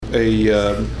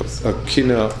a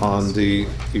kina on the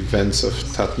events of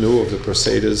Tatnu, of the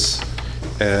Crusaders.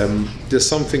 There's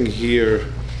something here,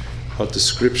 a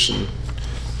description.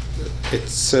 It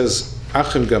says,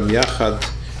 Achim gam yachad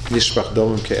nishbach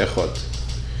domim ke'echad.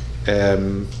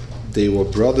 They were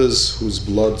brothers whose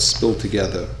blood spilled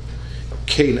together.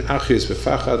 Kein achis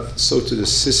befachad, so to the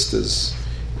sisters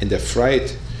in their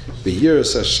fright,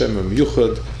 beyiras Hashem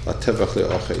miyuchad latevach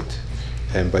le'ochet.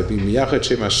 And by being miyachad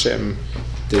Shem Hashem,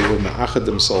 they will ma'achad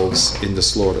themselves in the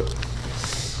slaughter.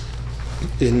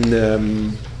 In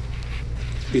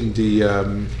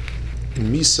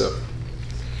Misa,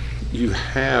 you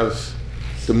have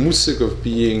the musik of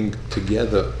being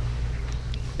together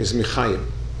is Michayim.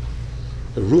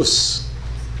 Rus,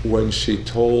 when she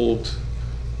told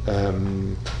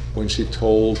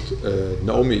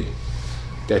Naomi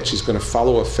that she's going to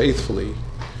follow her faithfully,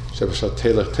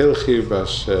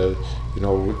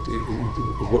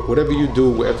 whatever you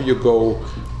do, wherever you go,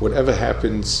 whatever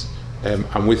happens,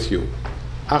 I'm with you.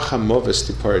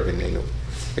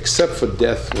 Except for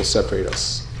death will separate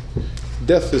us.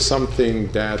 Death is something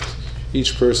that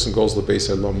each person goes to Beis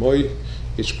Olam Moy,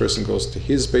 each person goes to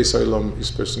his Beis Olam,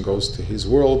 each person goes to his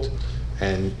world,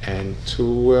 and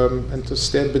to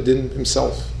stand within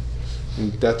himself.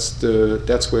 And that's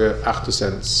where Achdus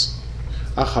ends.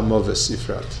 Achamoves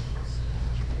Ifrat.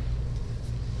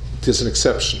 There's an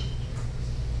exception.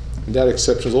 And that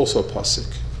exception is also a pasuk.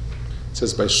 It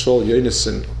says by Shol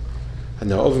Yonason,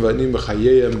 and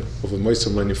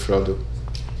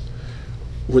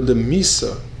when the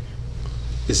Misa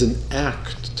is an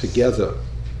act together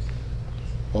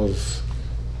of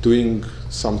doing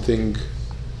something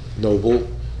noble,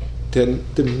 then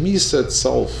the Misa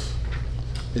itself,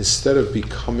 instead of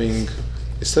being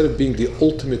the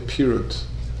ultimate period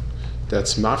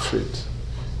that's mafrid,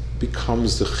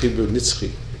 becomes the chibur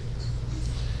nitzchi.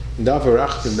 In the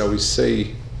Avarachim that we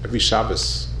say every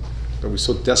Shabbos, that we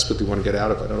so desperately want to get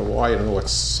out of. I don't know why, I don't know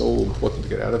what's so important to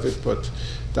get out of it, but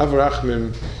the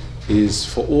Avarachim is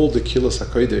for all the Kilas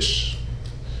HaKodesh,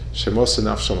 Shemos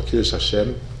Nafsham Kiddush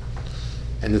Hashem,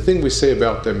 and the thing we say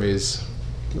about them is,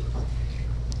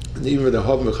 even the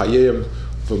Hav Mechayim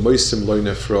v'Moisim Lo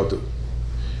Nefradu.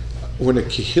 When a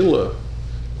Kehillah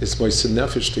is Moisim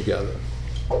Nefesh together,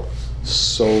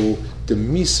 so the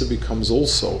Misa becomes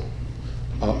also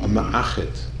a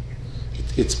Ma'achid.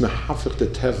 It's Mehafech the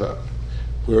Teva,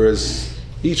 whereas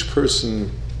each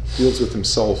person deals with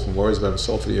himself and worries about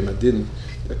himself for the Yemadin.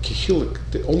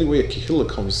 The only way a Kehillah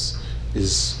comes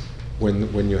is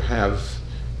when you have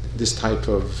this type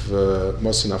of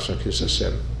Moser Nafsham Kiddush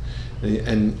Hashem.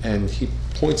 And he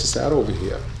points us out over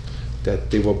here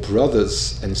that they were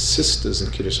brothers and sisters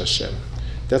in Kiddush Hashem.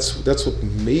 That's what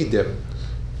made them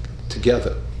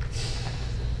together.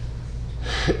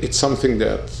 It's something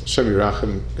that Shem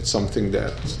Yirachim, it's something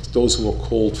that those who are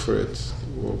called for it,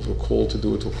 who are called to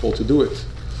do it, were called to do it.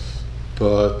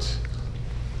 But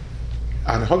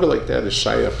an haga like that is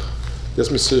shayach. There's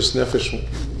Mesiras Nefesh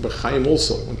b'chaim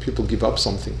also, when people give up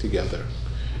something together,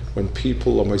 when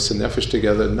people are Mesiras Nefesh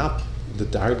together, not the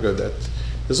darga that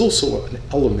there's also an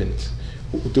element.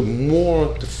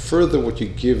 The further what you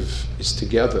give is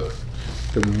together,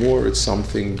 the more it's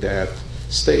something that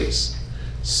stays.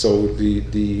 So the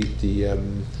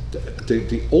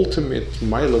ultimate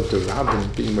mile of the Rabbin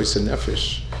being Mesiras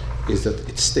Nefesh is that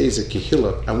it stays a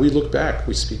Kehillah. And we look back,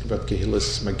 we speak about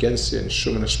Kehillas Magensia and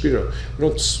Shum and Ashpira. We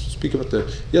don't speak about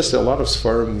yes, there are a lot of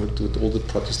Sfarim with all the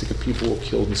Protestant people who were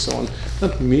killed and so on.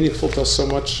 Not meaningful to us so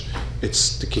much.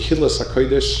 It's the Kehillas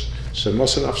HaKodesh,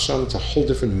 Shemos Nafsham, it's a whole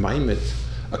different maimed.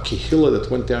 A Kehillah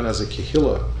that went down as a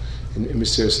Kehillah in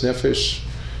Mesiras Nefesh.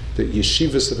 The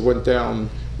yeshivas that went down,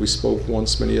 we spoke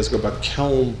once many years ago about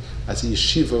Kelm as a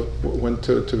yeshiva went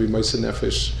to be Mesiras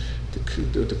Nefesh. The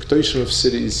Kedoshim of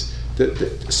cities,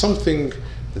 something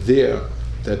there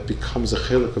that becomes a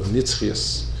chelik of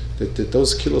nitzchias, that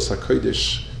those kilos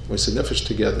HaKodesh, Mesiras Nefesh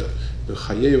together, the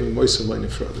Chayei and Moisim Lo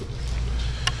Nefradu.